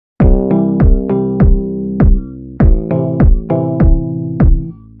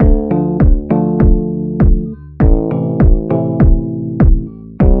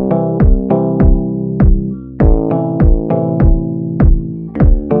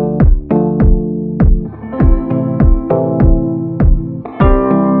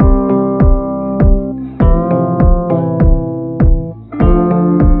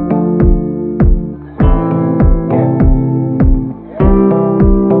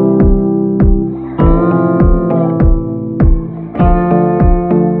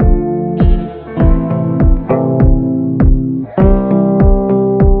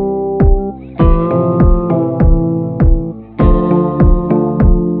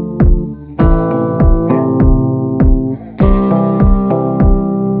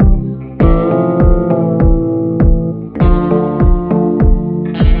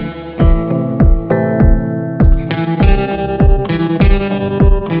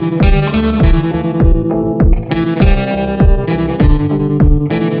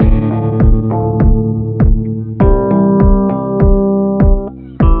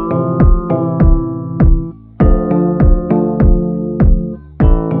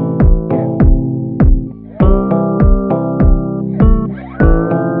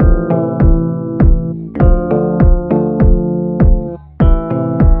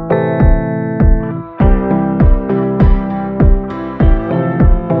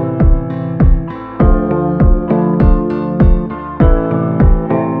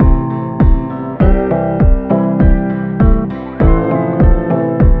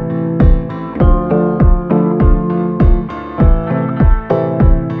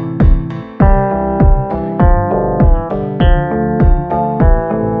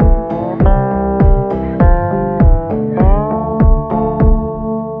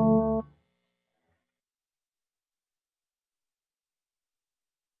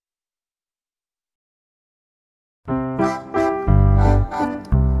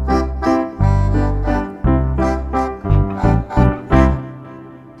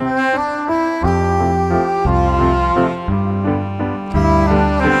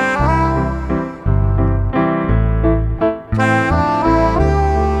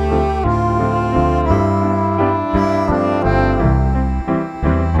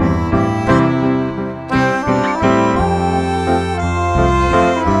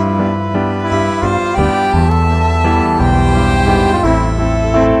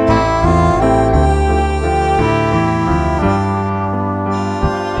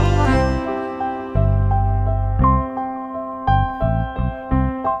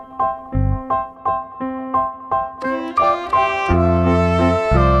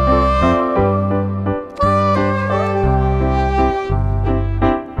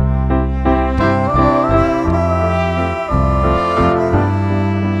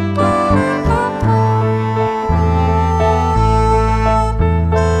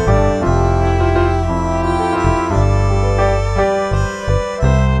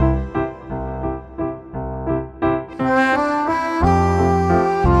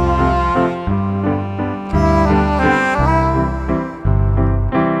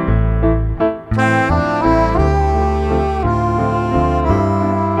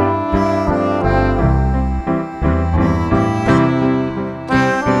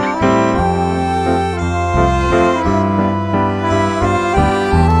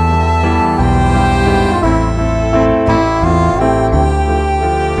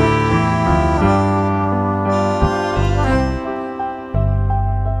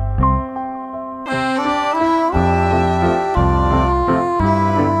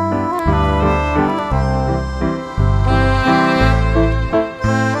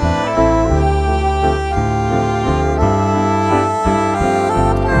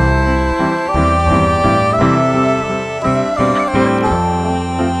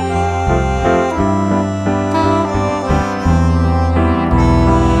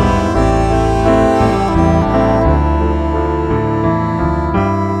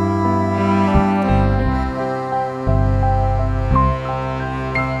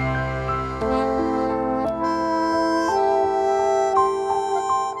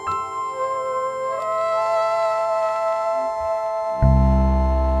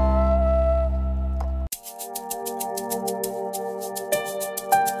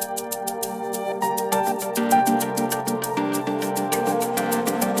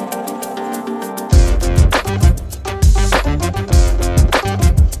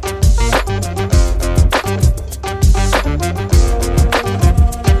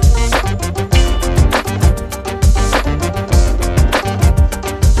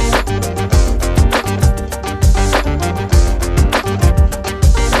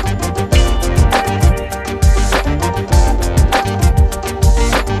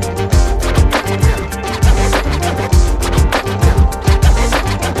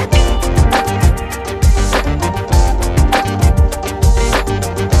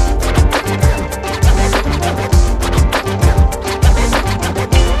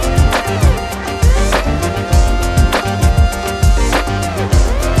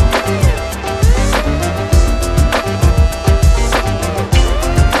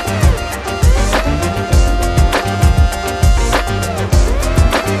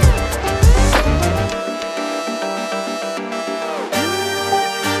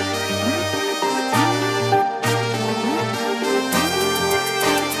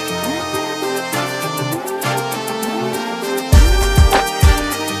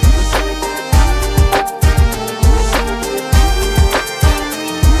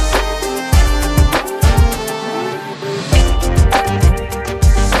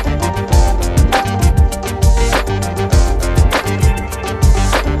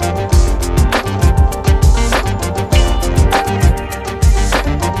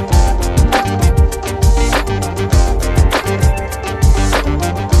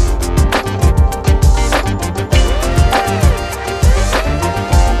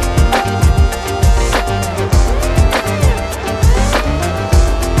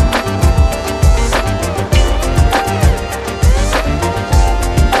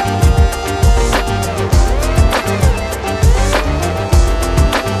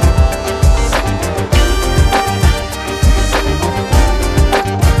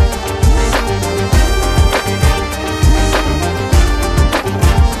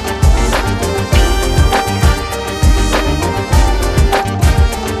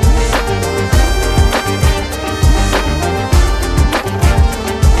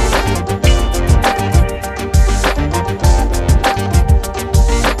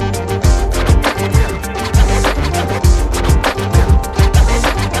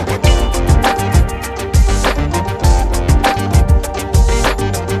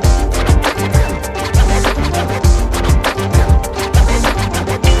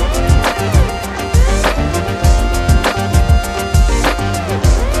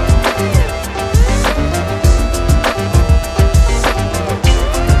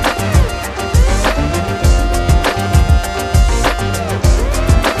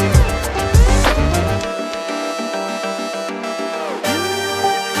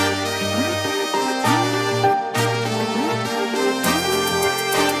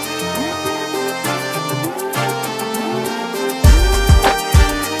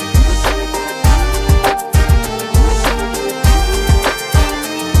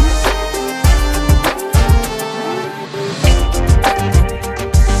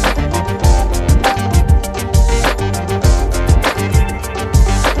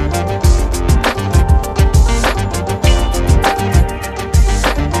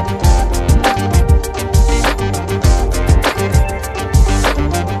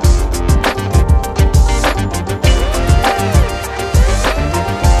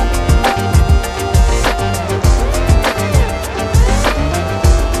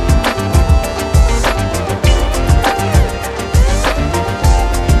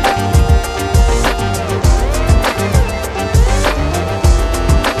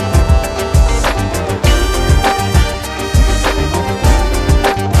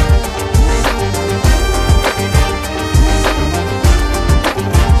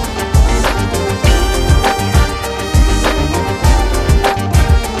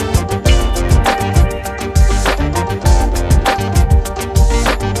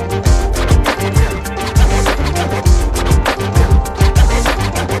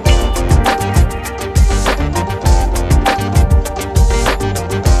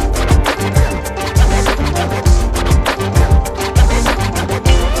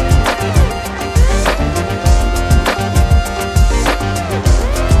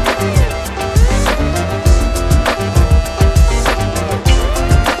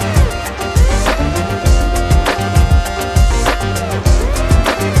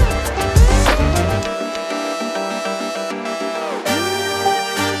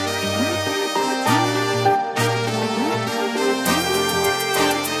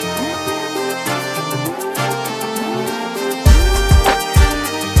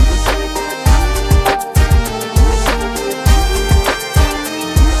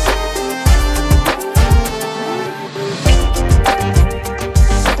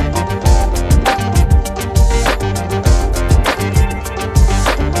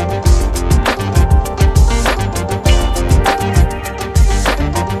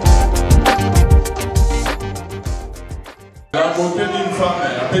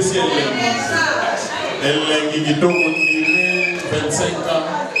si elle est 25 ans.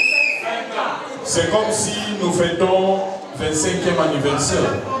 C'est comme si nous fêtons 25e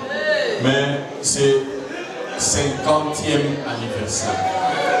anniversaire. Mais c'est 50e anniversaire.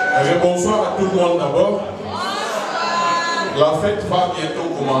 Bonsoir à tout le monde d'abord. La fête va bientôt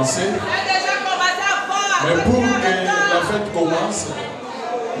commencer. Mais pour que la fête commence,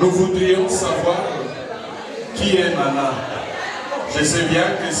 nous voudrions savoir qui est Nana. Je sais bien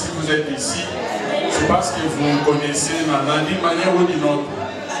que si vous êtes ici, c'est parce que vous connaissez Nana d'une manière ou d'une autre.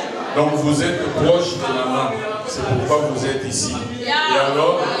 Donc vous êtes proche de Nana. C'est pourquoi vous êtes ici. Et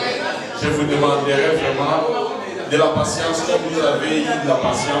alors, je vous demanderai vraiment de la patience comme vous avez eu de la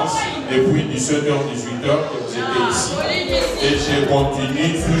patience depuis 17h, 18h que vous étiez ici. Et je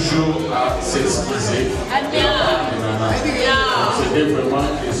continue toujours à s'excuser de la part de Nana. C'était vraiment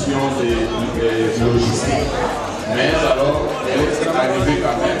une question de logistique. Mais alors, elle est arrivée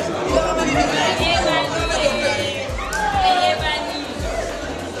quand même.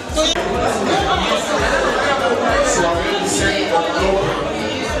 Soirée du 5 octobre.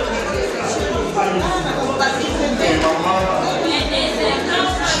 Et maman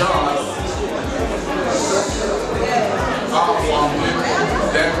Jean a enfanté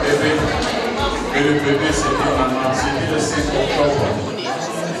d'un bébé. Et le bébé c'était maman, c'était le 5 octobre.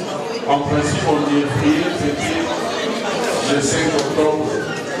 En principe on devrait fêter le 5 octobre.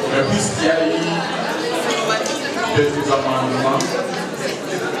 Mais puisqu'il y a eu quelques amendements,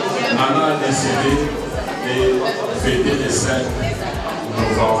 Nana a décidé de fêter le 5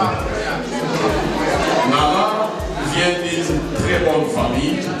 novembre. Nana vient d'une très bonne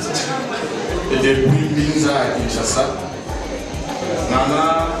famille et depuis Misenga à Kinshasa. Nana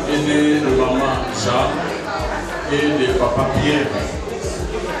est née de maman Jean et de papa Pierre.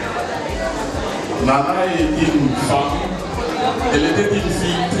 Nana était une femme, elle était une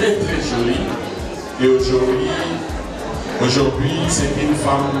fille très très jolie et aujourd'hui c'est une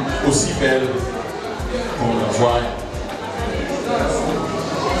femme aussi belle qu'on la voit.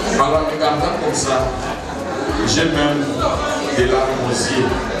 En la regardant comme ça, j'ai même des larmes aux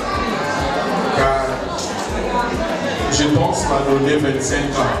yeux, car je pense m'a donné 25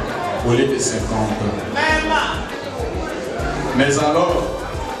 ans au lieu de 50 ans. Mais alors,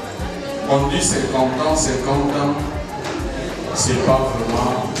 on dit 50 ans, c'est pas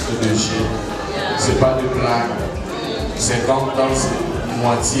vraiment de déchet, c'est pas de blague. 50 ans, c'est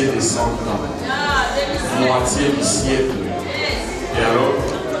moitié de 100 ans, moitié du siècle. Et alors,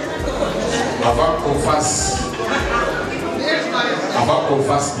 avant qu'on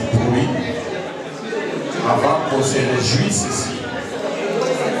fasse du bruit, avant qu'on se réjouisse ici,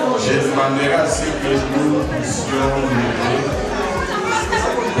 je demanderai à ce que nous puissions lever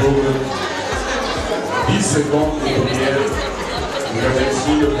pour 10 secondes de prière,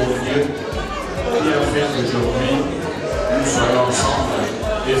 remercier le bon Dieu qui a fait qu'aujourd'hui nous soyons ensemble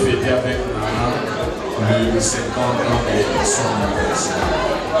et fêter avec Nana le 50 ans de son anniversaire.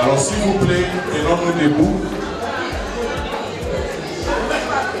 Alors s'il vous plaît, tenons-nous debout.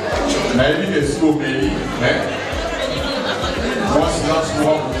 Mais il est sous au pays, mais moi, silence,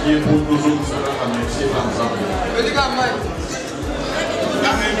 moi, qui est pour toujours, nous serons remerciés ensemble.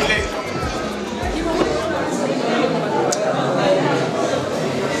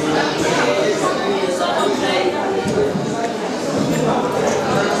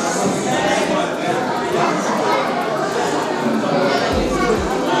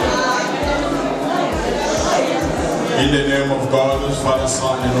 In the name of God, Father,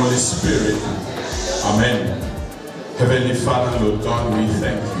 Son, and Holy Spirit. Amen. Heavenly Father, Lord God, we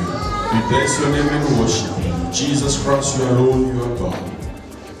thank you. We bless your name and worship you. Jesus Christ, you alone, you are God.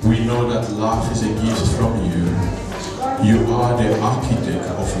 We know that life is a gift from you. You are the architect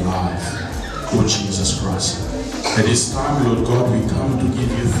of life, oh Jesus Christ. At this time, Lord God, we come to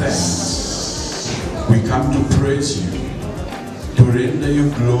give you thanks. We come to praise you, to render you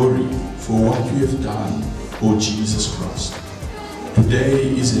glory for what you have done, oh Jesus Christ.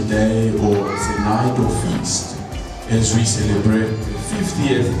 Today is a day or it's a night of feast as we celebrate the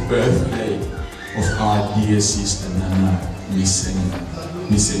 50th birthday of our dear sister Nana Misenga.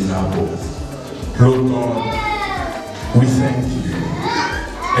 Lord God, we thank you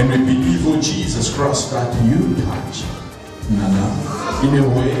and we believe, oh Jesus Christ, that you touch Nana in a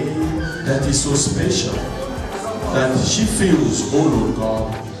way that is so special, that she feels, oh Lord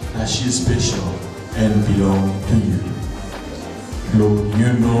God, that she is special and belong to you. Lord,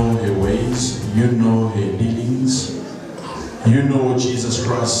 you know her ways, you know her dealings, you know, Jesus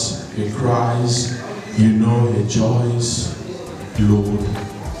Christ, her cries, you know her joys. Lord,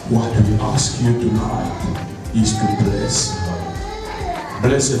 what we ask you tonight is to bless her.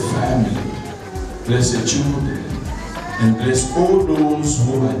 bless the family, bless the children, and bless all those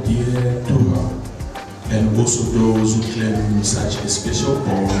who are dear to her, and also those who claim such a special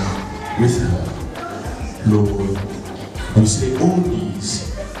bond with her. Lord, we say all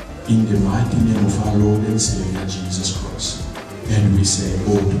these in the mighty name of our Lord and Savior Jesus Christ. And we say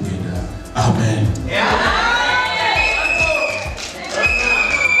all together, Amen.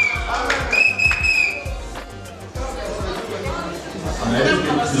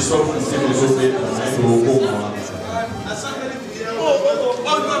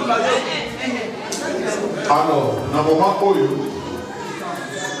 Alors, dans le moment où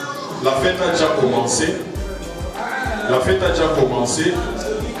la fête a déjà commencé,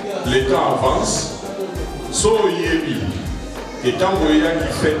 le temps avance, so yebi, et tant que y a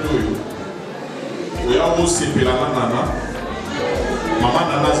qui fait tout, il y a aussi la nana, maman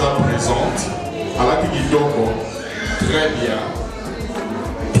nana est présente, à la qui dit très bien,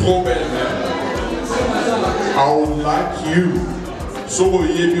 trop belle même. I would like you, so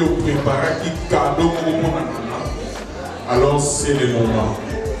yebi au préparer qui cadeau pour mon nana, alors c'est le moment.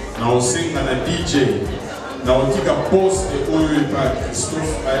 Now sing na DJ. Na otika poste oyo pa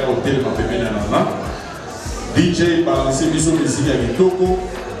Christophe aya hotel ma bébé nana. DJ balance biso musique ya kitoko.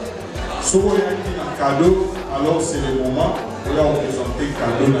 Soko ya ki na cadeau, alors c'est le moment où on présenter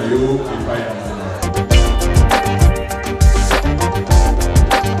cadeau na yo et pas ya.